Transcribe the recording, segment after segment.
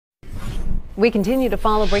We continue to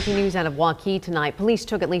follow breaking news out of Waukee tonight. Police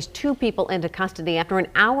took at least 2 people into custody after an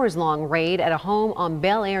hours-long raid at a home on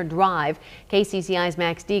Bel Air Drive. KCCI's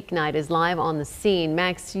Max Deeknight is live on the scene.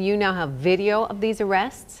 Max, you now have video of these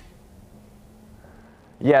arrests?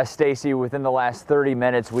 Yes, Stacy, within the last 30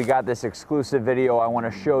 minutes, we got this exclusive video I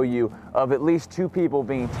want to show you of at least 2 people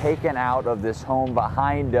being taken out of this home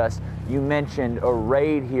behind us. You mentioned a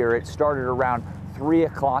raid here. It started around 3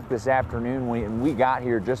 o'clock this afternoon. When we got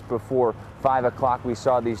here just before 5 o'clock, we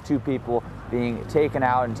saw these 2 people being taken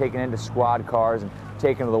out and taken into squad cars and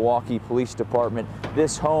taken to the Waukee Police Department.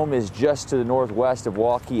 This home is just to the northwest of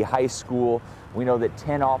Waukee High School. We know that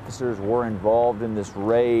 10 officers were involved in this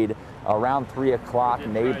raid. Around 3 o'clock,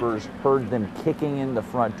 neighbors heard them kicking in the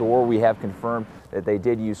front door. We have confirmed that they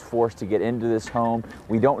did use force to get into this home.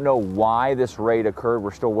 We don't know why this raid occurred.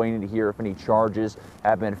 We're still waiting to hear if any charges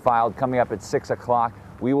have been filed. Coming up at 6 o'clock,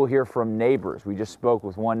 we will hear from neighbors. We just spoke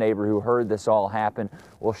with one neighbor who heard this all happen.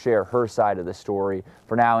 We'll share her side of the story.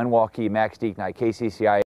 For now, in Waukee, Max Deeknight, KCCI.